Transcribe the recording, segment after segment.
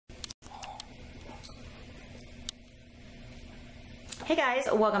Hey guys,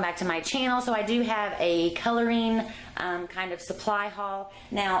 welcome back to my channel. So I do have a coloring kind of supply haul.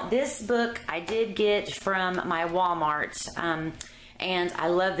 Now this book I did get from my Walmart and I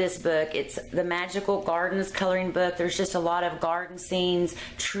love this book. It's the Magical Gardens coloring book. There's just a lot of garden scenes,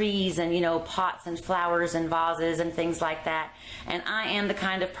 trees, and pots and flowers and vases and things like that. And I am the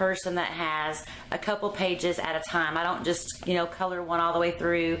kind of person that has a couple pages at a time. I don't just color one all the way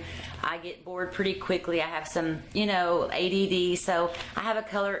through. I get bored pretty quickly. I have some ADD, so I have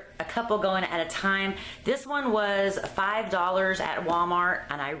a couple going at a time. This one was $5 at Walmart,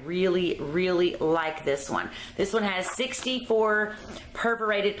 and I really like this one. This one has 64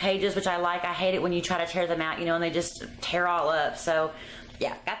 perforated pages, which I like. I hate it when you try to tear them out, and they just tear all up. So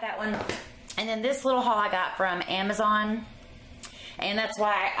yeah, got that one. And then this little haul I got from Amazon. And that's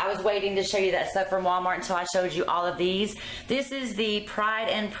why I was waiting to show you that stuff from Walmart until I showed you all of these. This is the Pride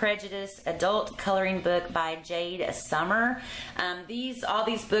and Prejudice adult coloring book by Jade Summer. All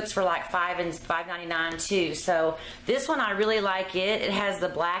these books were like $5.99 too. So this one I really like it. It has the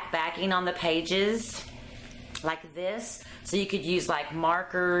black backing on the pages like this, so you could use like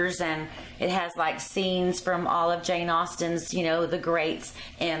markers, and it has like scenes from all of Jane Austen's, the greats,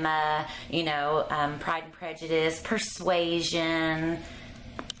 Emma, Pride and Prejudice, Persuasion.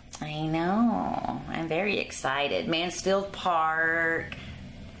 I know, I'm very excited. Mansfield Park.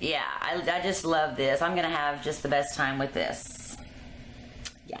 Yeah, I just love this. I'm gonna have just the best time with this.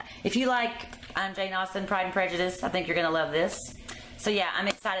 Yeah, if you like Jane Austen, Pride and Prejudice, I think you're gonna love this. So yeah, I'm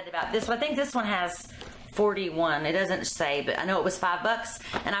excited about this one. I think this one has 41. It doesn't say, but I know it was $5,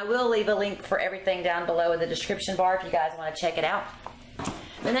 and I will leave a link for everything down below in the description bar if you guys want to check it out.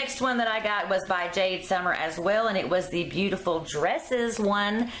 The next one that I got was by Jade Summer as well, and it was the Beautiful Dresses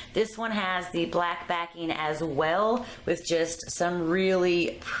one. This one has the black backing as well, with just some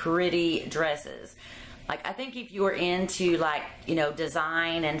really pretty dresses. Like, I think if you were into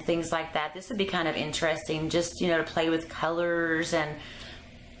design and things like that, this would be kind of interesting, just to play with colors. And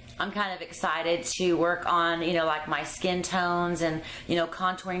I'm kind of excited to work on, like my skin tones and,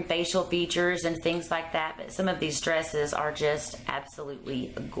 contouring facial features and things like that. But some of these dresses are just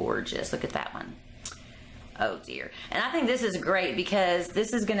absolutely gorgeous. Look at that one. Oh dear. And I think this is great because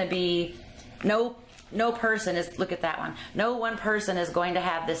this is going to be, no person is, look at that one. No one person is going to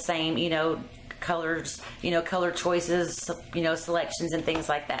have the same, colors, color choices, selections and things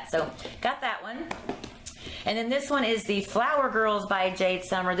like that. So got that one. And then this one is the Flower Girls by Jade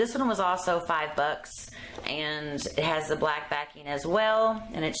Summer. This one was also $5, and it has the black backing as well.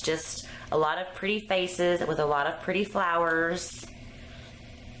 And it's just a lot of pretty faces with a lot of pretty flowers.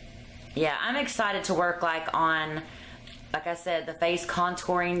 Yeah, I'm excited to work on, like I said, the face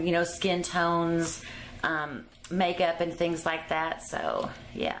contouring, skin tones, makeup and things like that. So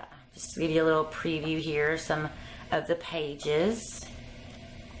yeah, just to give you a little preview here, some of the pages.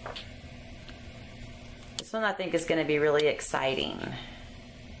 This one I think is going to be really exciting.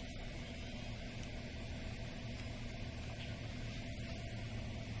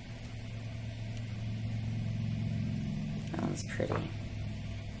 That one's pretty.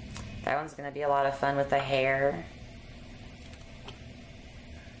 That one's going to be a lot of fun with the hair.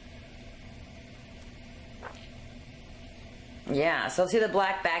 Yeah, so see the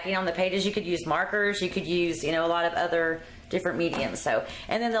black backing on the pages. You could use markers. You could use, a lot of other different mediums. So,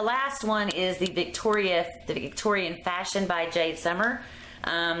 and then the last one is the Victorian Fashion by Jade Summer.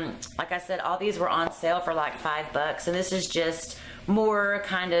 Like I said, all these were on sale for like $5, and this is just more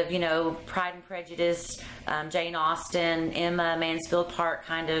kind of, Pride and Prejudice, Jane Austen, Emma, Mansfield Park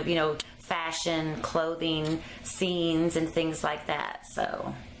kind of, fashion, clothing, scenes, and things like that.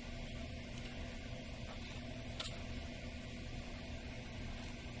 So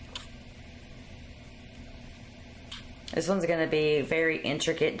this one's going to be very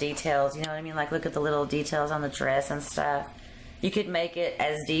intricate details, you know what I mean? Like, look at the little details on the dress and stuff. You could make it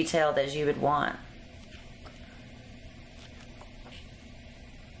as detailed as you would want.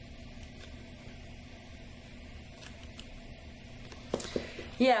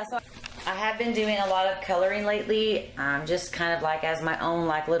 Yeah, so I have been doing a lot of coloring lately, just kind of like as my own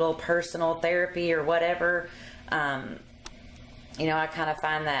like little personal therapy or whatever. I kind of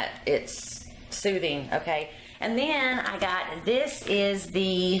find that it's soothing, okay? And then I got, this is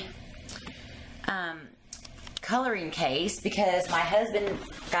the coloring case because my husband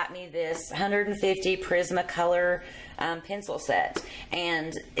got me this 150 Prismacolor pencil set.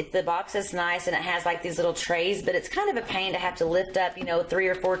 And the box is nice and it has like these little trays, but it's kind of a pain to have to lift up, 3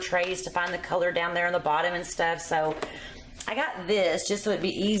 or 4 trays to find the color down there on the bottom and stuff. So I got this just so it'd be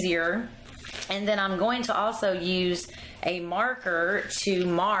easier. And then I'm going to also use a marker to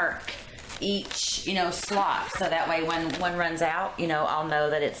mark each, you know, slot. So that way when one runs out, you know, I'll know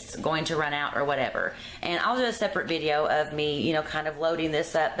that it's going to run out or whatever. And I'll do a separate video of me, you know, kind of loading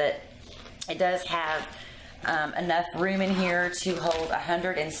this up, but it does have enough room in here to hold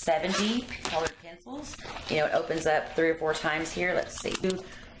 170 colored pencils. You know, it opens up 3 or 4 times here. Let's see.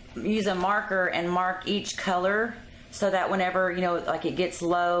 Use a marker and mark each color so that whenever, you know, like it gets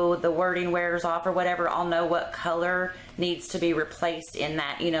low, the wording wears off or whatever, I'll know what color needs to be replaced in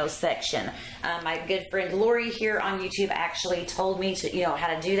that, you know, section. My good friend Lori here on YouTube actually told me to, you know, how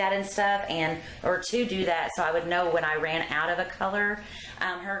to do that and stuff, or to do that so I would know when I ran out of a color.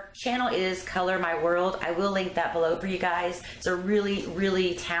 Her channel is Color My World. I will link that below for you guys. It's a really,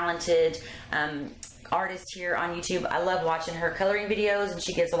 really talented artist here on YouTube. I love watching her coloring videos, and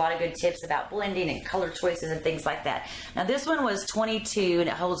she gives a lot of good tips about blending and color choices and things like that. Now this one was 22 and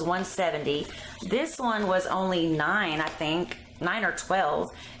it holds 170. This one was only 9, I think, 9 or 12,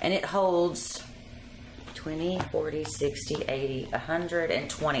 and it holds 20, 40, 60, 80,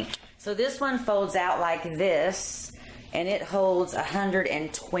 120. So this one folds out like this, and it holds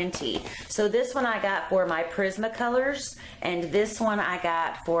 120. So this one I got for my Prismacolors, and this one I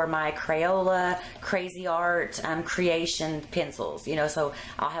got for my Crayola Crazy Art creation pencils, you know, so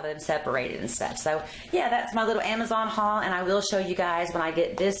I'll have them separated and stuff. So yeah, that's my little Amazon haul, and I will show you guys when I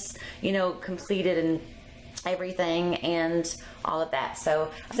get this, you know, completed and everything and all of that.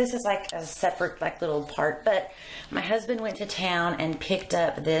 So this is like a separate like little part, but my husband went to town and picked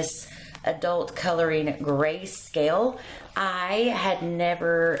up this adult coloring grayscale. I had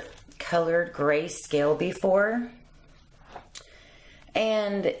never colored grayscale before,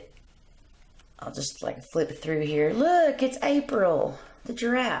 and I'll just like flip through here. Look, it's April, the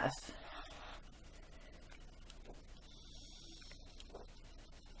giraffe.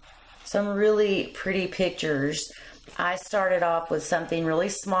 Some really pretty pictures. I started off with something really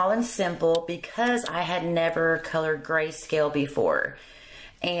small and simple because I had never colored grayscale before.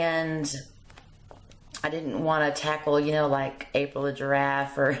 And I didn't want to tackle, you know, like April the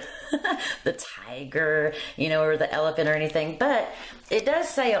giraffe or the tiger, you know, or the elephant or anything. But it does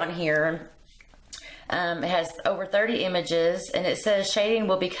say on here, it has over 30 images, and it says shading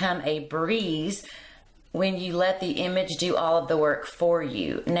will become a breeze when you let the image do all of the work for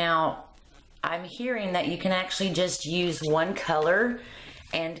you. Now, I'm hearing that you can actually just use one color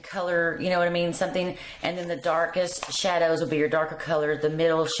and color, you know what I mean, something, and then the darkest shadows will be your darker color, the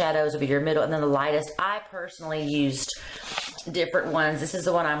middle shadows will be your middle, and then the lightest. I personally used different ones. This is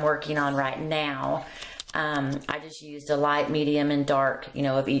the one I'm working on right now. I just used a light, medium, and dark, you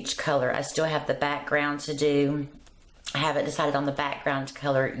know, of each color. I still have the background to do. I haven't decided on the background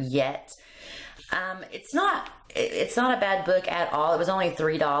color yet. It's not a bad book at all. It was only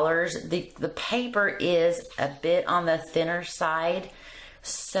 $3. The paper is a bit on the thinner side.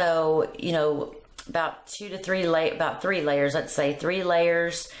 So, you know, about 3 layers, let's say 3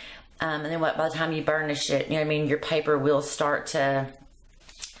 layers. And then by the time you burnish it, you know what I mean, your paper will start to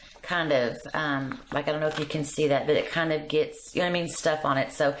kind of, like, I don't know if you can see that, but it kind of gets, you know what I mean, stuff on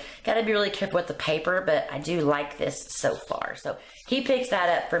it. So got to be really careful with the paper, but I do like this so far. So he picks that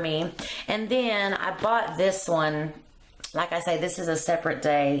up for me. And then I bought this one. Like I say, this is a separate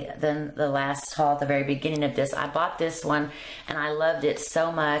day than the last haul at the very beginning of this. I bought this one and I loved it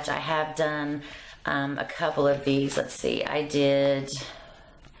so much. I have done a couple of these. Let's see. I did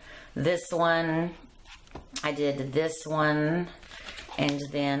this one. I did this one. And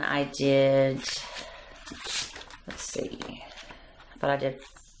then I did, let's see. I thought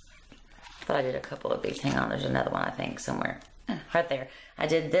I did a couple of these. Hang on, there's another one I think somewhere. Right there. I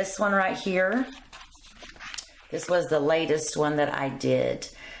did this one right here. This was the latest one that I did.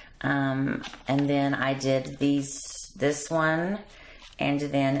 And then I did this one, and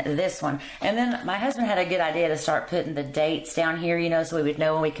then this one. And then my husband had a good idea to start putting the dates down here, you know, so we would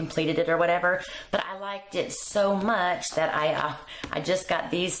know when we completed it or whatever. But I liked it so much that I just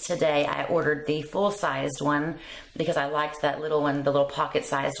got these today. I ordered the full-sized one because I liked that little one, the little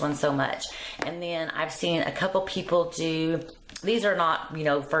pocket-sized one, so much. And then I've seen a couple people do. These are not, you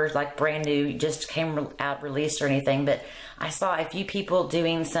know, for like brand new, just came out released or anything, but I saw a few people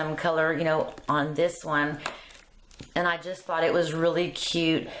doing some color, you know, on this one, and I just thought it was really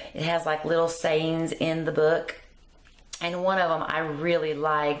cute. It has like little sayings in the book, and one of them I really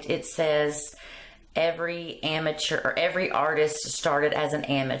liked. It says, every amateur or every artist started as an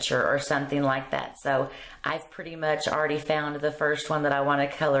amateur or something like that. So I've pretty much already found the first one that I want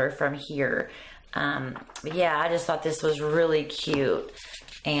to color from here. But yeah, I just thought this was really cute,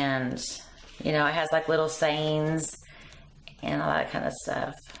 and you know, it has like little sayings and all that kind of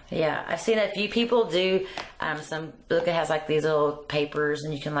stuff. Yeah, I've seen a few people do some book that has like these little papers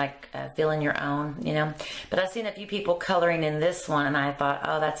and you can like fill in your own, you know. But I've seen a few people coloring in this one and I thought,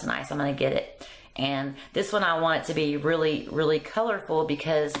 oh, that's nice. I'm going to get it. And this one I want it to be really, really colorful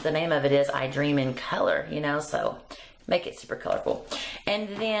because the name of it is I Dream in Color, you know, so make it super colorful. And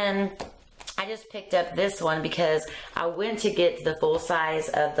then I just picked up this one because I went to get the full size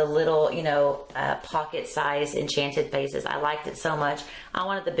of the little, you know, pocket size Enchanted Faces. I liked it so much. I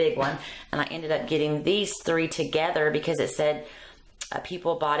wanted the big one. And I ended up getting these 3 together because it said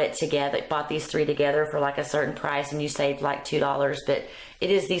people bought it together, bought these 3 together for like a certain price and you saved like $2. But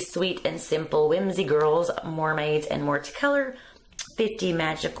it is these Sweet and Simple Whimsy Girls, More Maids and More to Color, 50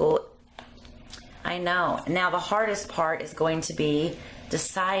 magical. I know. Now the hardest part is going to be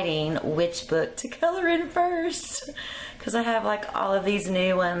deciding which book to color in first because I have like all of these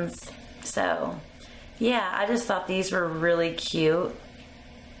new ones. So yeah, I just thought these were really cute.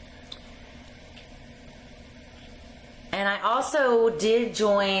 And I also did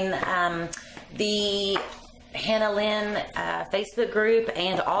join the Hannah Lynn Facebook group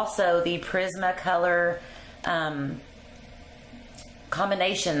and also the Prismacolor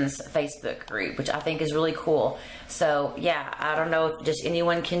Combinations Facebook group, which I think is really cool. So yeah, I don't know if just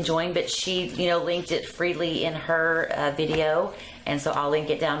anyone can join, but she, you know, linked it freely in her video, and so I'll link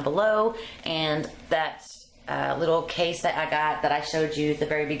it down below. And that little case that I got that I showed you at the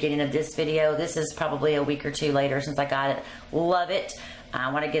very beginning of this video, this is probably a week or 2 later since I got it. Love it.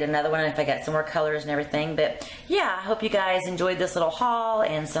 I want to get another one if I got some more colors and everything. But yeah, I hope you guys enjoyed this little haul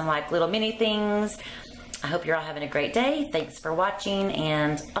and some like little mini things. I hope you're all having a great day. Thanks for watching,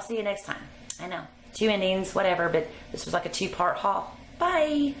 and I'll see you next time. I know, 2 endings, whatever, but this was like a 2-part haul.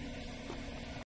 Bye.